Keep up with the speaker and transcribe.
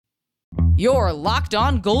Your Locked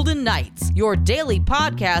On Golden Knights, your daily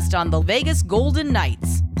podcast on the Vegas Golden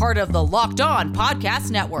Knights, part of the Locked On Podcast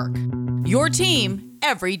Network. Your team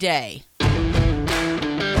every day.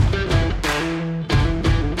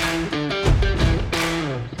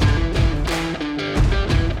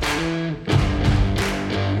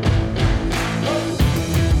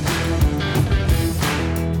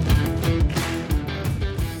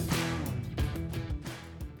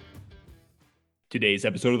 Today's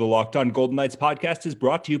episode of the Locked On Golden Knights podcast is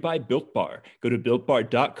brought to you by Built Bar. Go to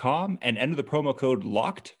BuiltBar.com and enter the promo code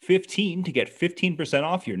LOCKED15 to get 15%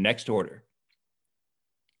 off your next order.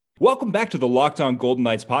 Welcome back to the Locked On Golden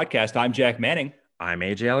Knights podcast. I'm Jack Manning. I'm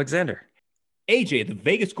AJ Alexander. AJ, the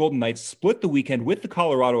Vegas Golden Knights split the weekend with the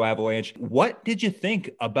Colorado Avalanche. What did you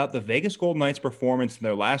think about the Vegas Golden Knights' performance in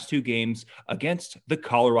their last two games against the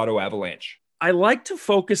Colorado Avalanche? I like to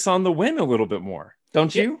focus on the win a little bit more.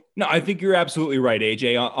 Don't you? No, I think you're absolutely right,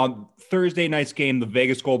 AJ. On Thursday night's game, the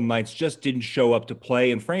Vegas Golden Knights just didn't show up to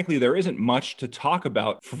play. And frankly, there isn't much to talk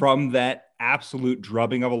about from that absolute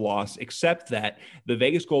drubbing of a loss, except that the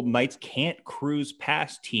Vegas Golden Knights can't cruise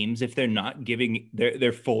past teams if they're not giving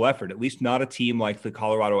their full effort, at least not a team like the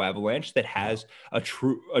Colorado Avalanche that has a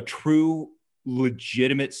true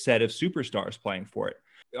legitimate set of superstars playing for it.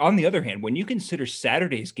 On the other hand, when you consider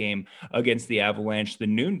Saturday's game against the Avalanche, the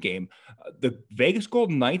noon game, the Vegas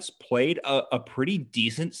Golden Knights played a pretty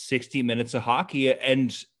decent 60 minutes of hockey,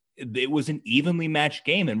 and it was an evenly matched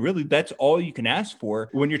game. And really, that's all you can ask for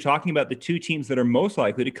when you're talking about the two teams that are most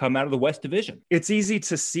likely to come out of the West Division. It's easy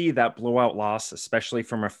to see that blowout loss, especially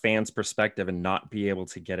from a fan's perspective, and not be able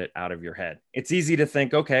to get it out of your head. It's easy to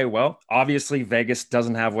think, okay, well, obviously Vegas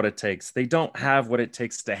doesn't have what it takes. They don't have what it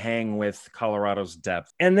takes to hang with Colorado's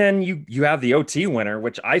depth. And then you have the OT winner,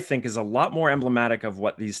 which I think is a lot more emblematic of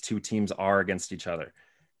what these two teams are against each other.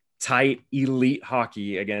 Tight, elite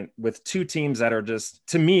hockey, again, with two teams that are just,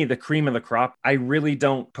 to me, the cream of the crop. I really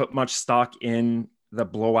don't put much stock in the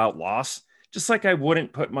blowout loss, just like I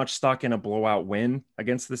wouldn't put much stock in a blowout win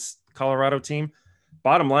against this Colorado team.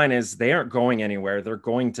 Bottom line is they aren't going anywhere. They're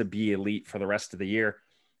going to be elite for the rest of the year.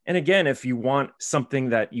 And again, if you want something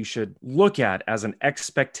that you should look at as an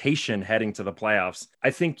expectation heading to the playoffs, I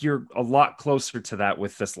think you're a lot closer to that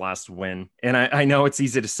with this last win. And I know it's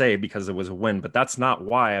easy to say because it was a win, but that's not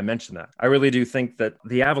why I mentioned that. I really do think that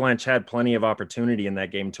the Avalanche had plenty of opportunity in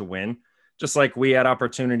that game to win, just like we had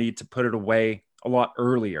opportunity to put it away a lot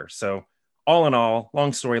earlier. So all in all,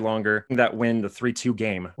 long story longer, that win, the 3-2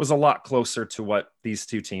 game, was a lot closer to what these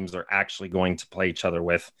two teams are actually going to play each other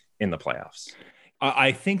with in the playoffs.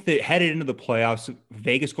 I think that headed into the playoffs,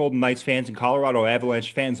 Vegas Golden Knights fans and Colorado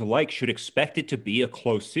Avalanche fans alike should expect it to be a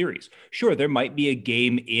close series. Sure, there might be a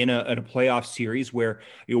game in a playoff series where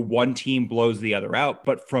one team blows the other out,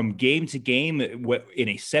 but from game to game in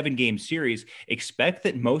a 7-game series, expect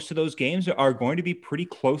that most of those games are going to be pretty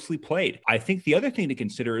closely played. I think the other thing to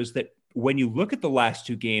consider is that when you look at the last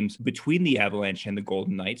two games between the Avalanche and the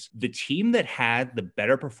Golden Knights, the team that had the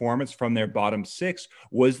better performance from their bottom six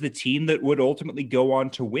was the team that would ultimately go on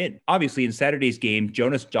to win. Obviously, in Saturday's game,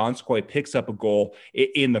 Jonas Donskoi picks up a goal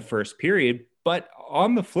in the first period. But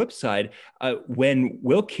on the flip side, when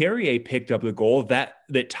Will Carrier picked up the goal that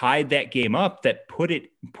tied that game up, that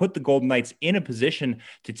put the Golden Knights in a position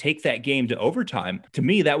to take that game to overtime, to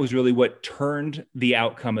me, that was really what turned the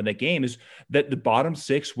outcome of the game, is that the bottom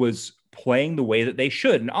six was playing the way that they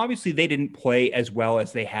should. And obviously they didn't play as well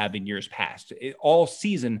as they have in years past. All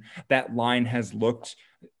season, that line has looked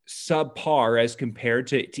subpar as compared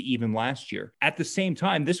to even last year. At the same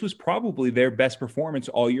time, this was probably their best performance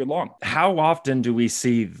all year long. How often do we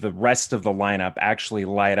see the rest of the lineup actually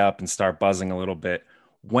light up and start buzzing a little bit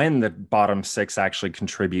when the bottom six actually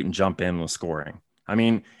contribute and jump in with scoring? I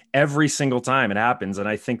mean, every single time it happens. And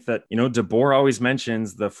I think that, DeBoer always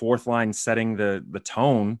mentions the fourth line setting the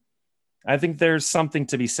tone. I think there's something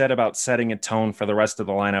to be said about setting a tone for the rest of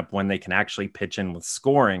the lineup when they can actually pitch in with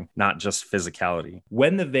scoring, not just physicality.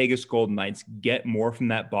 When the Vegas Golden Knights get more from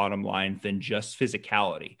that bottom line than just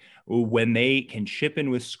physicality, when they can chip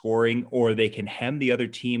in with scoring or they can hem the other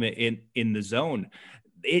team in the zone,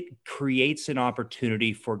 it creates an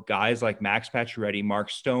opportunity for guys like Max Pacioretty,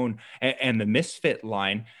 Mark Stone, and the misfit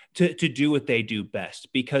line to do what they do best,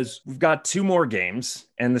 because we've got 2 more games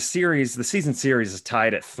and the season series is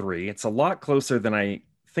tied at 3. It's a lot closer than I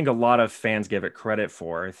think a lot of fans give it credit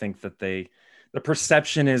for. I think that the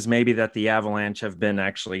perception is maybe that the Avalanche have been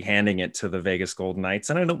actually handing it to the Vegas Golden Knights,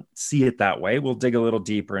 and I don't see it that way. We'll dig a little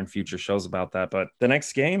deeper in future shows about that. But the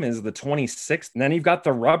next game is the 26th, and then you've got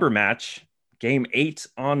the rubber match Game 8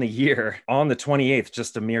 on the year on the 28th,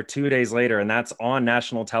 just a mere 2 days later. And that's on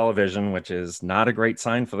national television, which is not a great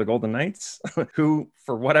sign for the Golden Knights, who,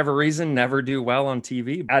 for whatever reason, never do well on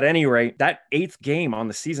TV. At any rate, that 8th game on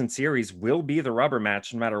the season series will be the rubber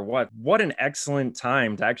match no matter what. What an excellent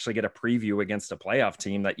time to actually get a preview against a playoff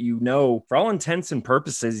team that, for all intents and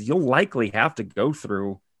purposes, you'll likely have to go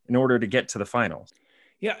through in order to get to the finals.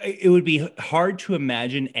 Yeah, it would be hard to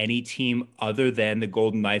imagine any team other than the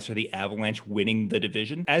Golden Knights or the Avalanche winning the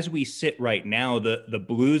division. As we sit right now, the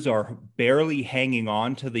Blues are barely hanging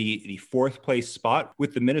on to the fourth place spot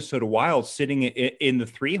with the Minnesota Wild sitting in the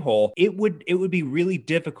 3-hole. It would be really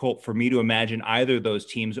difficult for me to imagine either of those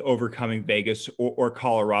teams overcoming Vegas or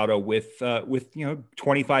Colorado with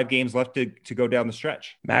 25 games left to go down the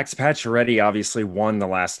stretch. Max Pacioretty obviously won the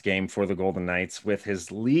last game for the Golden Knights with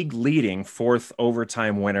his league-leading fourth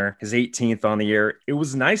overtime winner, his 18th on the year. It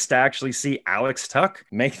was nice to actually see Alex Tuch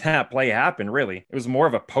make that play happen, really. It was more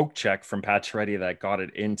of a poke check from Pacioretty that got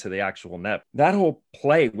it into the actual net. That whole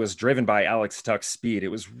play was driven by Alex Tuch's speed. It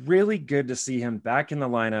was really good to see him back in the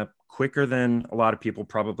lineup quicker than a lot of people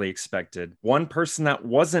probably expected. One person that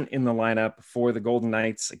wasn't in the lineup for the Golden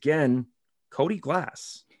Knights, again, Cody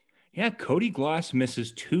Glass. Yeah, Cody Glass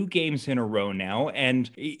misses 2 games in a row now, and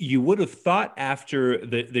you would have thought after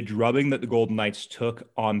the drubbing that the Golden Knights took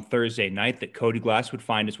on Thursday night that Cody Glass would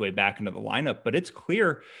find his way back into the lineup, but it's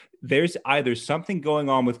clear there's either something going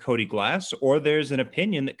on with Cody Glass or there's an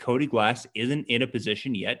opinion that Cody Glass isn't in a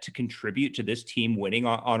position yet to contribute to this team winning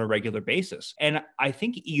on a regular basis. And I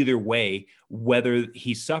think either way, whether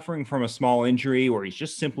he's suffering from a small injury or he's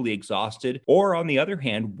just simply exhausted, or on the other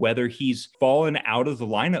hand, whether he's fallen out of the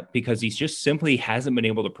lineup because he's just simply hasn't been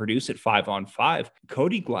able to produce at 5-on-5,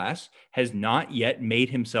 Cody Glass has not yet made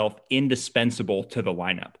himself indispensable to the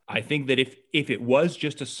lineup. I think that if it was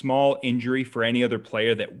just a small injury for any other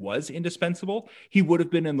player that was indispensable, he would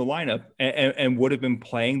have been in the lineup and would have been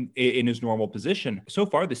playing in his normal position. So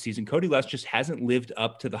far this season, Cody Glass just hasn't lived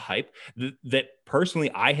up to the hype that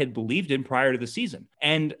personally I had believed in prior to the season.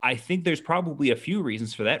 And I think there's probably a few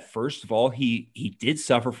reasons for that. First of all, he did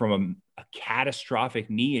suffer from a catastrophic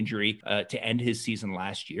knee injury to end his season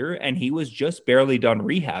last year. And he was just barely done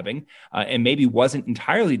rehabbing and maybe wasn't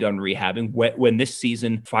entirely done rehabbing when this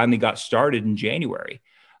season finally got started in January.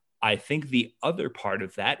 I think the other part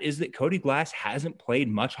of that is that Cody Glass hasn't played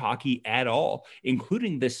much hockey at all,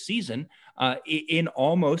 including this season, in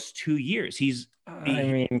almost 2 years. I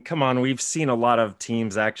mean, come on. We've seen a lot of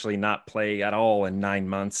teams actually not play at all in 9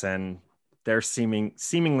 months, and they're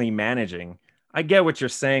seemingly managing. I get what you're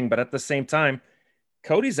saying, but at the same time,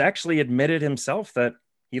 Cody's actually admitted himself that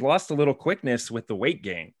he lost a little quickness with the weight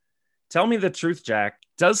gain. Tell me the truth, Jack.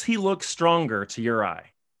 Does he look stronger to your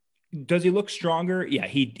eye? Does he look stronger? Yeah,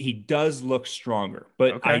 he does look stronger,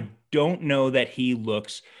 but okay. I don't know that he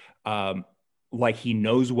looks like he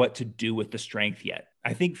knows what to do with the strength yet.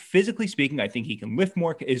 I think physically speaking, I think he can lift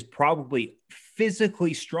more, is probably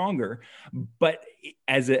physically stronger, but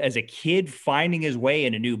as a kid finding his way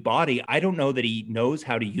in a new body, I don't know that he knows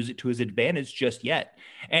how to use it to his advantage just yet.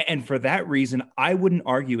 And for that reason, I wouldn't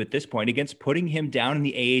argue at this point against putting him down in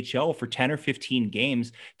the AHL for 10 or 15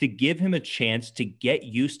 games to give him a chance to get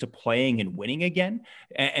used to playing and winning again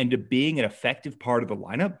and to being an effective part of the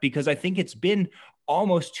lineup, because I think it's been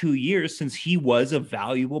almost 2 years since he was a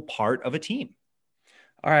valuable part of a team.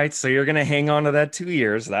 All right, so you're going to hang on to that 2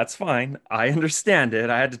 years. That's fine. I understand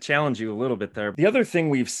it. I had to challenge you a little bit there. The other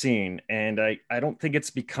thing we've seen, and I don't think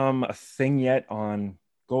it's become a thing yet on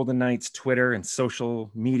Golden Knights Twitter and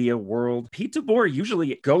social media world, Pete DeBoer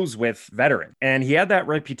usually goes with veteran. And he had that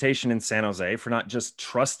reputation in San Jose for not just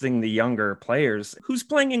trusting the younger players. Who's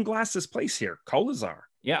playing in Glass's place here? Kolesar.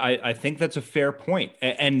 Yeah, I think that's a fair point.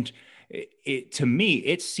 And to me,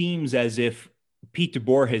 it seems as if Pete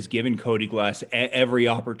DeBoer has given Cody Glass every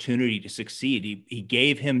opportunity to succeed. He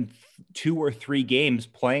gave him 2 or 3 games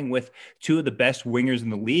playing with 2 of the best wingers in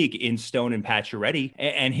the league in Stone and Pacioretty,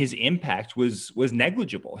 and his impact was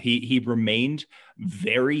negligible. He remained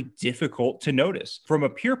very difficult to notice. From a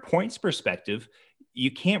pure points perspective,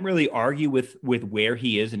 you can't really argue with where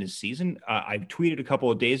he is in his season. I tweeted a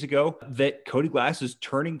couple of days ago that Cody Glass is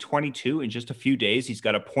turning 22 in just a few days. He's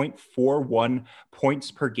got a 0.41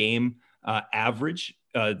 points per game average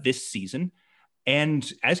this season. And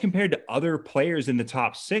as compared to other players in the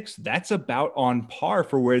top 6, that's about on par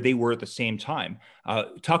for where they were at the same time.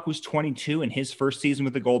 Tuch was 22 in his first season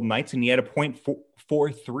with the Golden Knights, and he had a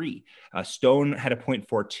 0.43. Stone had a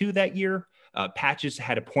 0.42 that year. Patches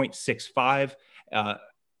had a 0.65.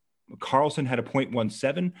 Carlson had a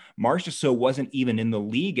 .17. Marchessault wasn't even in the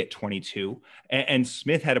league at 22, and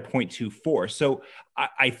Smith had a .24. So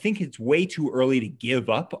I think it's way too early to give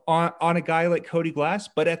up on a guy like Cody Glass.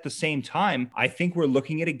 But at the same time, I think we're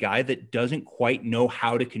looking at a guy that doesn't quite know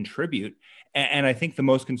how to contribute. And I think the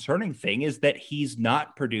most concerning thing is that he's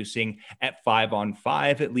not producing at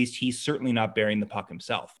 5-on-5. At least he's certainly not bearing the puck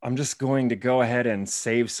himself. I'm just going to go ahead and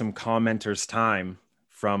save some commenters' time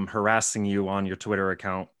from harassing you on your Twitter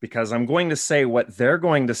account, because I'm going to say what they're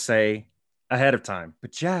going to say ahead of time.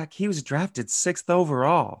 But Jack, he was drafted 6th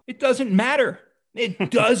overall. It doesn't matter.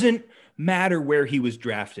 It doesn't matter where he was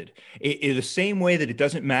drafted. In the same way that it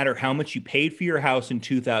doesn't matter how much you paid for your house in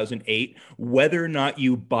 2008, whether or not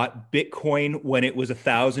you bought Bitcoin when it was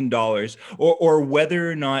 $1,000, or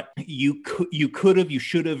whether or not you could have, you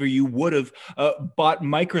should have, or you would have bought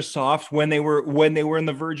Microsoft when they were in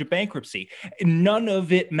the verge of bankruptcy. None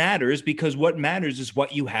of it matters, because what matters is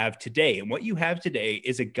what you have today. And what you have today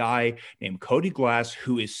is a guy named Cody Glass,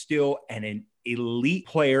 who is still an elite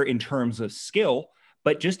player in terms of skill,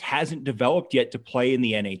 but just hasn't developed yet to play in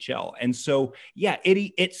the NHL. And so, yeah,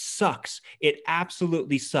 it sucks. It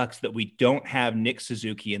absolutely sucks that we don't have Nick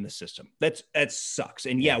Suzuki in the system. That sucks.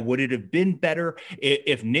 And yeah, would it have been better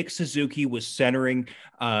if Nick Suzuki was centering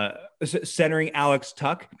Alex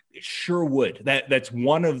Tuch? It sure would. That's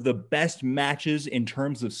one of the best matches in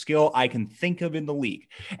terms of skill I can think of in the league.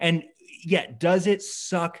 And yeah, does it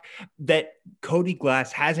suck that Cody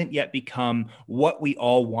Glass hasn't yet become what we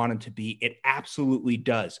all want him to be? It absolutely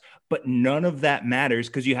does. But none of that matters,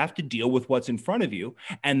 because you have to deal with what's in front of you.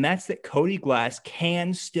 And that's that Cody Glass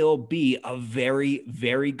can still be a very,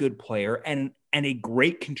 very good player and a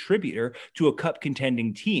great contributor to a cup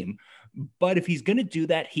contending team. But if he's going to do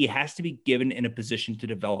that, he has to be given in a position to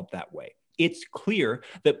develop that way. It's clear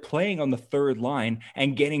that playing on the third line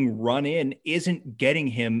and getting run in isn't getting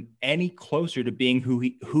him any closer to being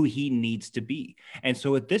who he needs to be. And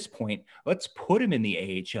so at this point, let's put him in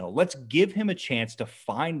the AHL. Let's give him a chance to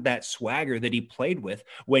find that swagger that he played with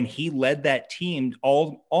when he led that team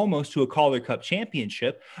almost to a Calder Cup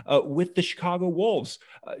championship with the Chicago Wolves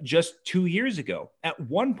just 2 years ago. At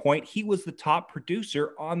one point, he was the top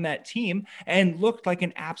producer on that team and looked like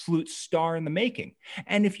an absolute star in the making.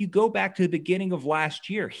 And if you go back to the beginning of last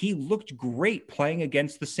year, he looked great playing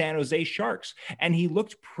against the San Jose Sharks, and he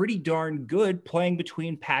looked pretty darn good playing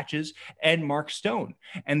between Patches and Mark Stone.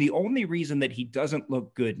 And the only reason that he doesn't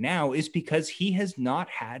look good now is because he has not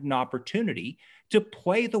had an opportunity to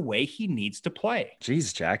play the way he needs to play.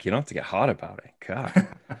 Jeez, Jack, you don't have to get hot about it.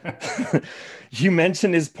 God. You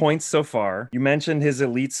mentioned his points so far. You mentioned his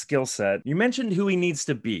elite skill set. You mentioned who he needs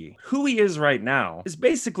to be. Who he is right now is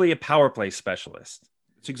basically a power play specialist.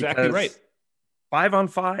 That's exactly right.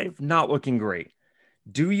 5-on-5, not looking great.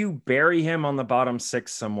 Do you bury him on the bottom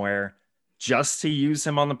six somewhere just to use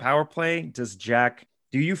him on the power play?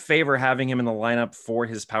 Do you favor having him in the lineup for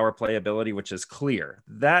his power play ability, which is clear?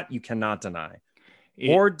 That you cannot deny.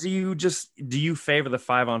 Or do you favor the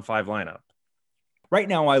 5-on-5 lineup? Right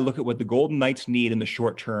now, I look at what the Golden Knights need in the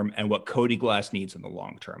short term and what Cody Glass needs in the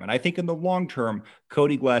long term. And I think in the long term,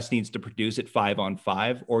 Cody Glass needs to produce at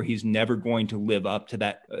 5-on-5, or he's never going to live up to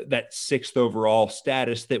that 6th overall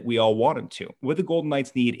status that we all want him to. What the Golden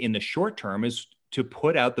Knights need in the short term is to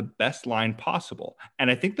put out the best line possible. And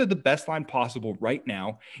I think that the best line possible right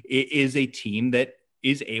now is a team that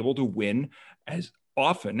is able to win as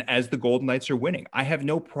often as the Golden Knights are winning. I have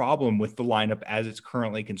no problem with the lineup as it's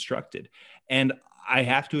currently constructed. And I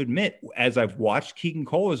have to admit, as I've watched Keegan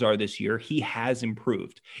Kolesar this year, he has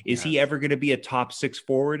improved. Is he ever going to be a top 6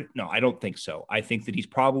 forward? No, I don't think so. I think that he's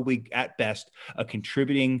probably at best a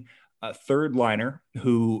contributing third liner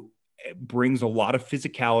who brings a lot of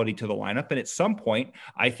physicality to the lineup. And at some point,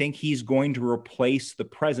 I think he's going to replace the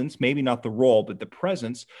presence, maybe not the role, but the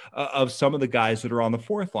presence of some of the guys that are on the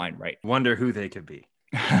fourth line, right? Wonder who they could be.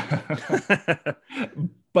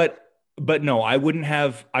 But no, I wouldn't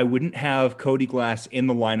have Cody Glass in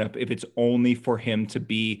the lineup if it's only for him to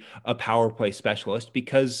be a power play specialist,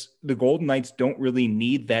 because the Golden Knights don't really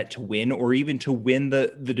need that to win, or even to win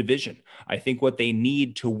the division. I think what they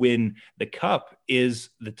need to win the cup is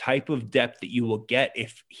the type of depth that you will get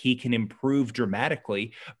if he can improve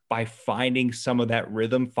dramatically by finding some of that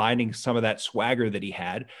rhythm, finding some of that swagger that he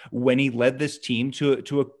had when he led this team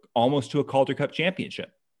almost to a Calder Cup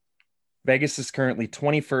championship. Vegas is currently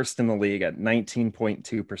 21st in the league at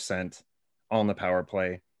 19.2% on the power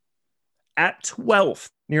play. At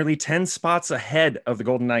 12th, nearly 10 spots ahead of the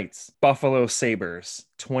Golden Knights, Buffalo Sabres,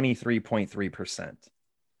 23.3%.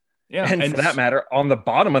 Yeah, and for that matter, on the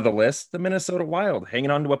bottom of the list, the Minnesota Wild,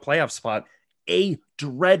 hanging on to a playoff spot, a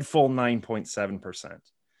dreadful 9.7%.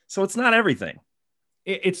 So it's not everything.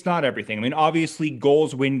 It's not everything. I mean, obviously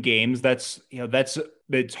goals win games.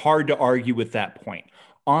 It's hard to argue with that point.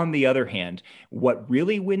 On the other hand, what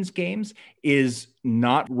really wins games is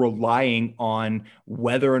not relying on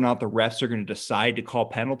whether or not the refs are going to decide to call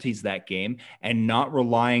penalties that game, and not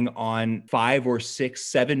relying on 5 or 6,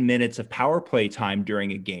 7 minutes of power play time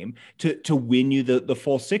during a game to win you the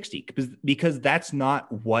full 60, because that's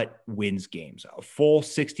not what wins games. A full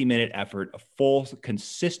 60-minute effort, a full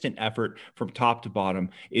consistent effort from top to bottom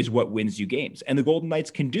is what wins you games. And the Golden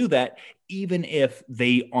Knights can do that even if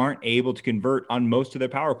they aren't able to convert on most of their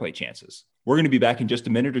power play chances. We're going to be back in just a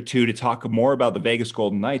minute or two to talk more about the Vegas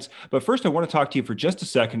Golden Knights. But first, I want to talk to you for just a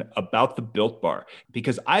second about the Built Bar,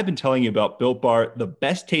 because I've been telling you about Built Bar, the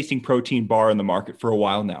best tasting protein bar in the market for a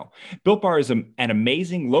while now. Built Bar is an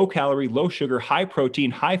amazing low calorie, low sugar, high protein,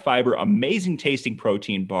 high fiber, amazing tasting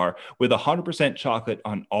protein bar with 100% chocolate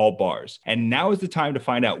on all bars. And now is the time to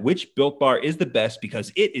find out which Built Bar is the best,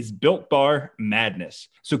 because it is Built Bar madness.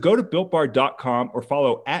 So go to BuiltBar.com or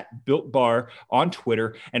follow @BuiltBar on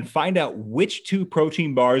Twitter and find out which 2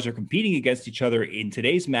 protein bars are competing against each other in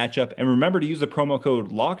today's matchup. And remember to use the promo code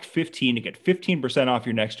LOCKED15 to get 15% off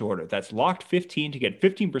your next order. That's LOCKED15 to get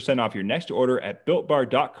 15% off your next order at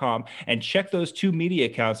BuiltBar.com. And check those 2 media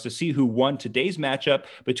accounts to see who won today's matchup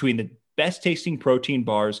between the best tasting protein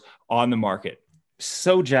bars on the market.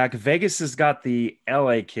 So, Jack, Vegas has got the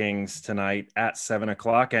LA Kings tonight at 7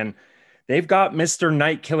 o'clock, and they've got Mr.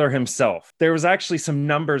 Night Killer himself. There was actually some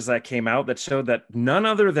numbers that came out that showed that none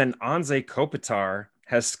other than Anze Kopitar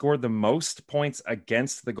has scored the most points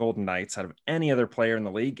against the Golden Knights out of any other player in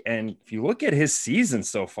the league. And if you look at his season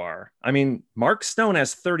so far, I mean, Mark Stone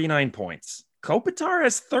has 39 points. Kopitar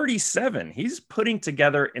has 37. He's putting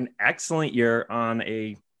together an excellent year on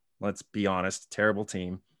a, let's be honest, terrible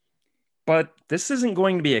team. But this isn't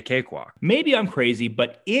going to be a cakewalk. Maybe I'm crazy,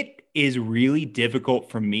 but it is really difficult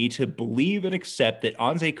for me to believe and accept that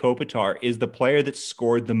Anze Kopitar is the player that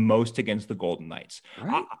scored the most against the Golden Knights.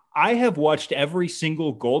 Right. I have watched every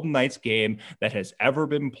single Golden Knights game that has ever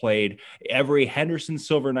been played, every Henderson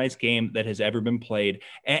Silver Knights game that has ever been played,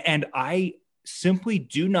 and I simply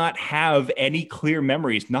do not have any clear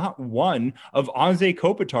memories, not one, of Anze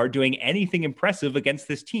Kopitar doing anything impressive against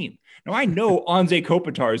this team. Now, I know Anze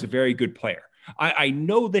Kopitar is a very good player. I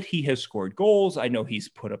know that he has scored goals. I know he's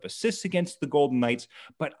put up assists against the Golden Knights,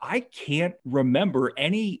 but I can't remember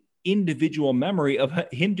any individual memory of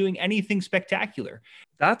him doing anything spectacular.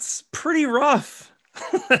 That's pretty rough.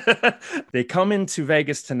 They come into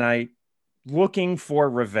Vegas tonight looking for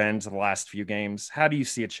revenge the last few games. How do you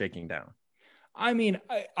see it shaking down? I mean,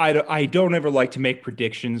 I don't ever like to make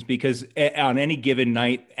predictions, because on any given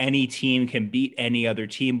night, any team can beat any other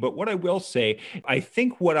team. But what I will say, I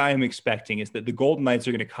think what I am expecting is that the Golden Knights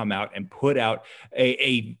are going to come out and put out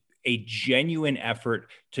a genuine effort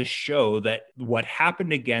to show that what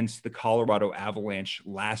happened against the Colorado Avalanche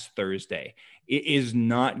last Thursday is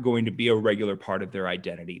not going to be a regular part of their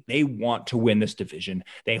identity. They want to win this division.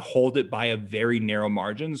 They hold it by a very narrow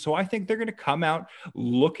margin. So I think they're going to come out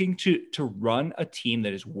looking to run a team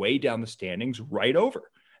that is way down the standings right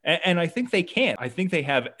over. And I think they can. I think they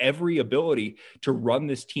have every ability to run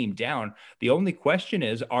this team down. The only question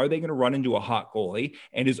is, are they going to run into a hot goalie?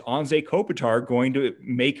 And is Anze Kopitar going to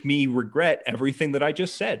make me regret everything that I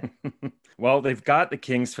just said? Well, they've got the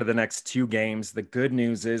Kings for the next 2 games. The good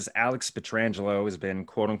news is Alex Pietrangelo has been,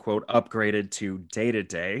 quote unquote, upgraded to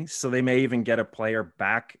day-to-day. So they may even get a player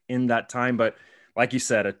back in that time. But like you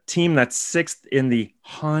said, a team that's 6th in the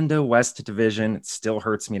Honda West division, it still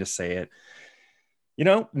hurts me to say it. You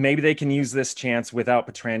know, maybe they can use this chance without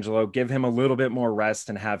Pietrangelo, give him a little bit more rest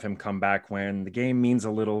and have him come back when the game means a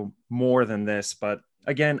little more than this. But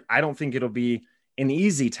again, I don't think it'll be an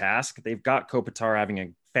easy task. They've got Kopitar having a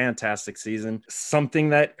fantastic season. Something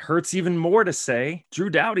that hurts even more to say, Drew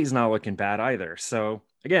Doughty's not looking bad either. So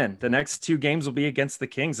again, the next 2 games will be against the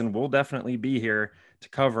Kings, and we'll definitely be here to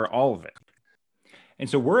cover all of it. And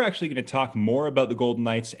so we're actually going to talk more about the Golden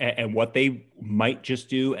Knights and what they might just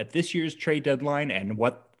do at this year's trade deadline and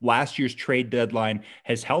what last year's trade deadline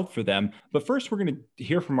has held for them. But first, we're going to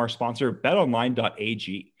hear from our sponsor,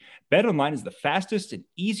 betonline.ag. BetOnline is the fastest and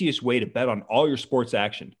easiest way to bet on all your sports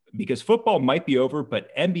action, because football might be over,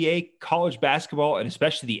 but NBA, college basketball, and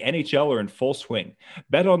especially the NHL are in full swing.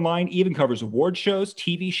 BetOnline even covers award shows,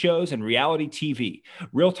 TV shows, and reality TV.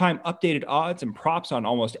 Real-time updated odds and props on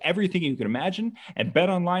almost everything you can imagine, and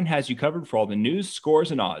BetOnline has you covered for all the news,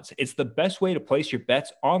 scores, and odds. It's the best way to place your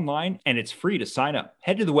bets online, and it's free to sign up.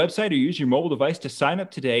 Head to the website or use your mobile device to sign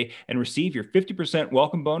up today and receive your 50%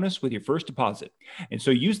 welcome bonus with your first deposit. And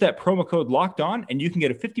so use that promo code LOCKEDON, and you can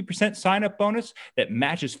get a 50% sign-up bonus that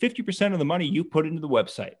matches 50% of the money you put into the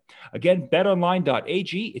website. Again,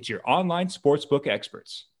 betonline.ag, it's your online sportsbook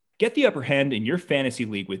experts. Get the upper hand in your fantasy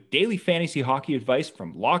league with daily fantasy hockey advice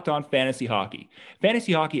from Locked On Fantasy Hockey.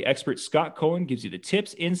 Fantasy hockey expert Scott Cohen gives you the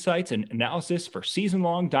tips, insights, and analysis for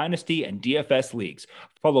season-long dynasty and DFS leagues.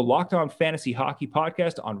 Follow Locked On Fantasy Hockey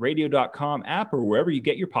podcast on radio.com app or wherever you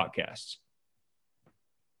get your podcasts.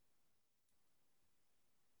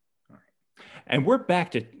 All right. And we're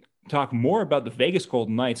back to talk more about the Vegas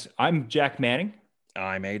Golden Knights. I'm Jack Manning.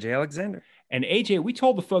 I'm AJ Alexander. And AJ, we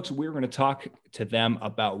told the folks we were going to talk to them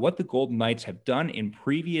about what the Golden Knights have done in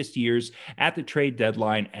previous years at the trade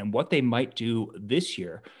deadline and what they might do this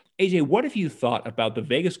year. AJ, what have you thought about the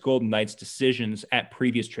Vegas Golden Knights' decisions at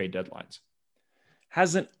previous trade deadlines?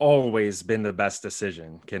 Hasn't always been the best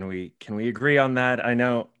decision. Can we agree on that?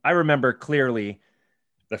 I remember clearly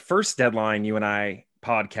the first deadline you and I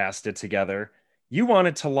podcasted together. You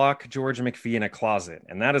wanted to lock George McPhee in a closet,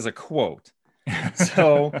 and that is a quote.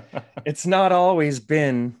 So it's not always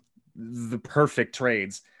been the perfect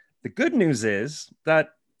trades. The good news is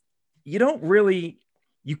that you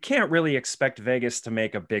can't really expect Vegas to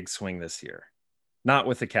make a big swing this year, not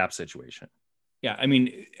with the cap situation. Yeah, I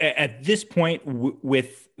mean, at this point,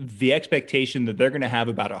 with the expectation that they're going to have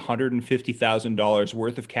about $150,000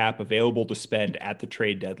 worth of cap available to spend at the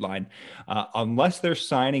trade deadline, unless they're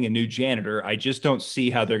signing a new janitor, I just don't see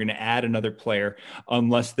how they're going to add another player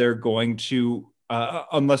unless they're going to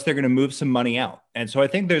move some money out. And so I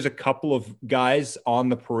think there's a couple of guys on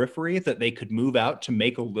the periphery that they could move out to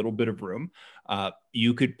make a little bit of room.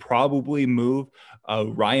 You could probably move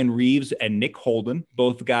Ryan Reeves and Nick Holden,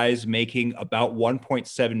 both guys making about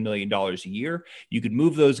 $1.7 million a year. You could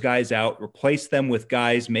move those guys out, replace them with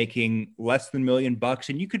guys making less than $1 million,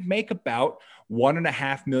 and you could make about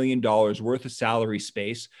 $1.5 million worth of salary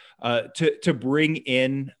space to bring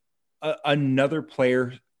in another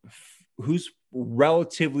player who's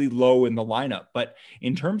relatively low in the lineup. But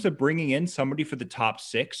in terms of bringing in somebody for the top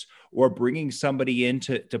six or bringing somebody in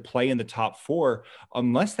to play in the top four,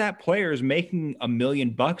 unless that player is making $1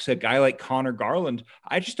 million, a guy like Connor Garland,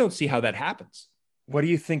 I just don't see how that happens. What do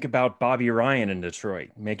you think about Bobby Ryan in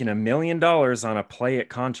Detroit making $1 million on a play it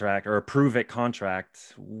contract or a prove it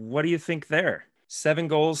contract? What do you think there? 7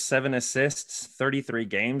 goals, 7 assists, 33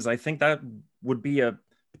 games. I think that would be a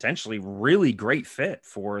potentially really great fit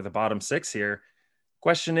for the bottom six here.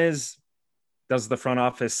 Question is, does the front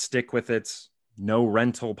office stick with its no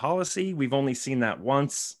rental policy? We've only seen that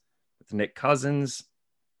once with Nick Cousins.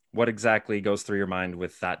 What exactly goes through your mind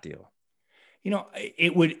with that deal? You know,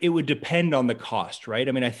 it would depend on the cost, right?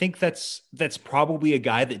 I mean, I think that's probably a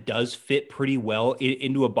guy that does fit pretty well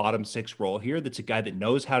into a bottom six role here. That's a guy that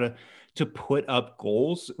knows how to put up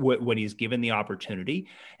goals when he's given the opportunity.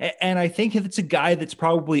 And I think it's a guy that's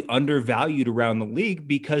probably undervalued around the league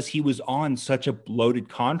because he was on such a bloated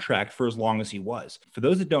contract for as long as he was. For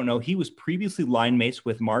those that don't know, he was previously line mates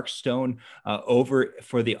with Mark Stone over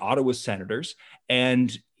for the Ottawa Senators.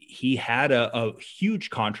 And he had a huge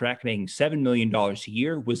contract making $7 million a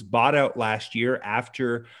year, was bought out last year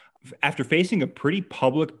after facing a pretty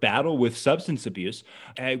public battle with substance abuse.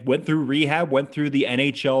 Went through rehab, went through the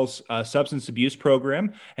NHL's substance abuse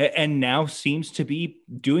program, and now seems to be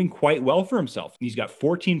doing quite well for himself. He's got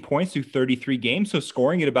 14 points through 33 games, so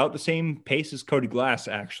scoring at about the same pace as Cody Glass,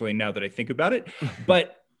 actually, now that I think about it.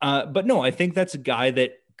 But no, I think that's a guy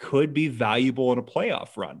that could be valuable in a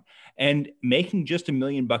playoff run. And making just $1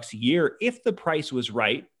 million a year, if the price was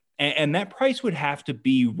right, and that price would have to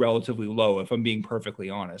be relatively low, if I'm being perfectly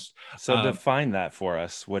honest. So define that for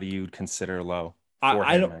us. What do you consider low for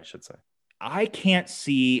him, I should say? I can't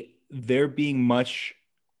see there being much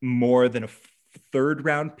more than a third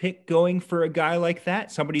round pick going for a guy like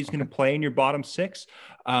that. Somebody who's going to play in your bottom six.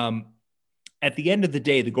 At the end of the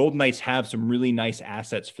day, the Golden Knights have some really nice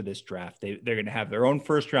assets for this draft. They're going to have their own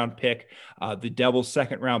first round pick, the Devils'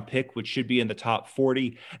 second round pick, which should be in the top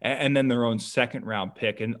 40, and then their own second round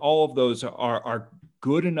pick. And all of those are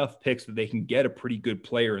good enough picks that they can get a pretty good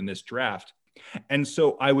player in this draft. And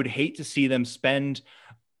so I would hate to see them spend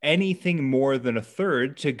anything more than a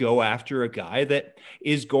third to go after a guy that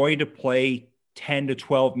is going to play 10 to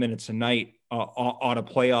 12 minutes a night on a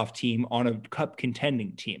playoff team, on a cup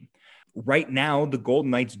contending team. Right now, the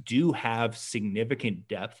Golden Knights do have significant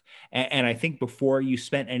depth. And I think before you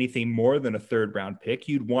spent anything more than a third round pick,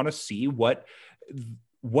 you'd want to see what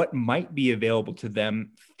might be available to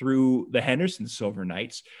them through the Henderson Silver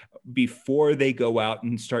Knights before they go out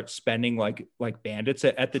and start spending like bandits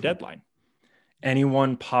at the deadline.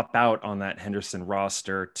 Anyone pop out on that Henderson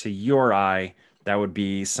roster to your eye that would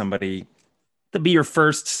be somebody to be your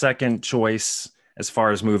first, second choice as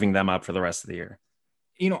far as moving them up for the rest of the year?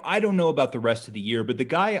 I don't know about the rest of the year, but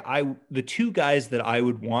the two guys that I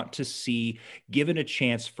would want to see given a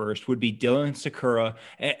chance first would be Dylan Sakura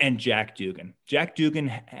and Jack Dugan. Jack Dugan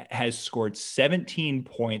has scored 17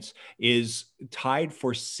 points, is tied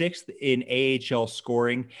for 6th in AHL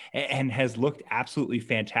scoring, and has looked absolutely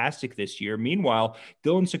fantastic this year. Meanwhile,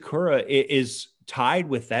 Dylan Sakura is tied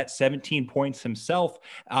with that 17 points himself,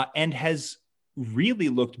 and has really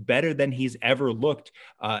looked better than he's ever looked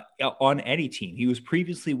on any team. He was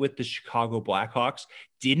previously with the Chicago Blackhawks,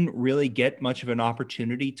 didn't really get much of an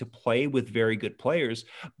opportunity to play with very good players.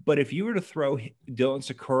 But if you were to throw Dylan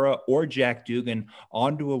Sakura or Jack Dugan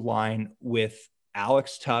onto a line with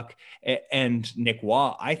Alex Tuch and Nick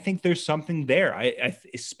Waugh, I think there's something there.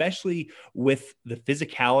 Especially with the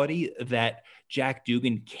physicality that Jack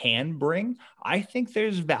Dugan can bring, I think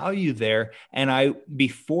there's value there. And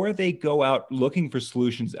before they go out looking for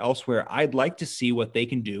solutions elsewhere, I'd like to see what they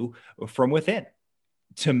can do from within.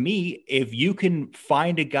 To me, if you can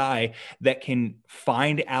find a guy that can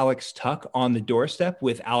find Alex Tuch on the doorstep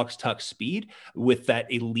with Alex Tuch's speed, with that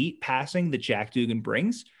elite passing that Jack Dugan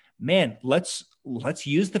brings, man, let's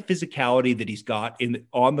use the physicality that he's got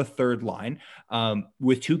on the third line,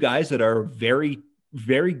 with two guys that are very,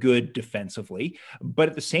 very good defensively, but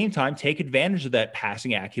at the same time, take advantage of that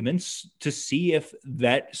passing acumen to see if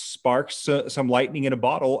that sparks some lightning in a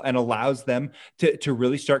bottle and allows them to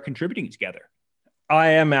really start contributing together. I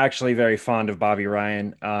am actually very fond of Bobby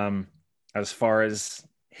Ryan. As far as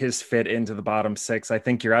his fit into the bottom six, I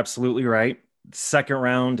think you're absolutely right. Second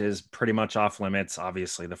round is pretty much off limits.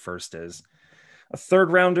 Obviously, the first is. A third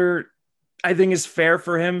rounder, I think, is fair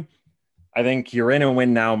for him. I think you're in a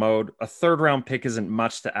win now mode. A third round pick isn't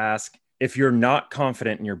much to ask. If you're not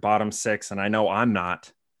confident in your bottom six, and I know I'm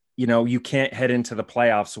not, you can't head into the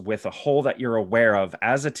playoffs with a hole that you're aware of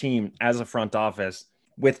as a team, as a front office,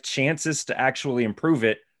 with chances to actually improve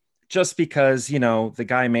it, just because, the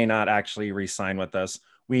guy may not actually re-sign with us.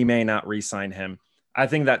 We may not re-sign him. I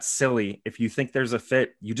think that's silly. If you think there's a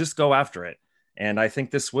fit, you just go after it. And I think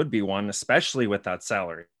this would be one, especially with that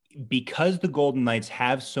salary. Because the Golden Knights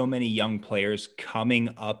have so many young players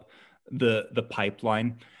coming up the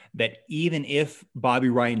pipeline, that even if Bobby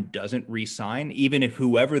Ryan doesn't re-sign, even if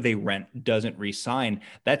whoever they rent doesn't re-sign,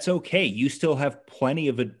 that's okay. You still have plenty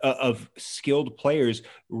of skilled players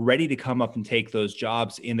ready to come up and take those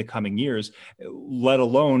jobs in the coming years, let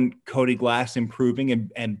alone Cody Glass improving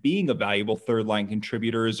and being a valuable third line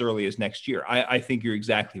contributor as early as next year. I think you're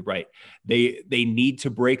exactly right. They need to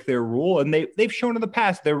break their rule, and they've shown in the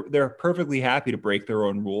past they're perfectly happy to break their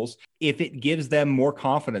own rules if it gives them more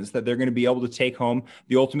confidence that they're going to be able to take home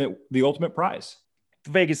the ultimate prize. The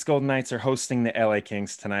Vegas Golden Knights are hosting the LA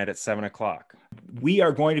Kings tonight at 7:00. We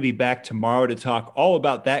are going to be back tomorrow to talk all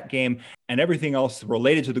about that game and everything else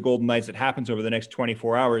related to the Golden Knights that happens over the next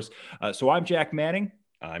 24 hours. So I'm Jack Manning.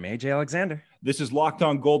 I'm AJ Alexander. This is Locked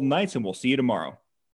On Golden Knights, and we'll see you tomorrow.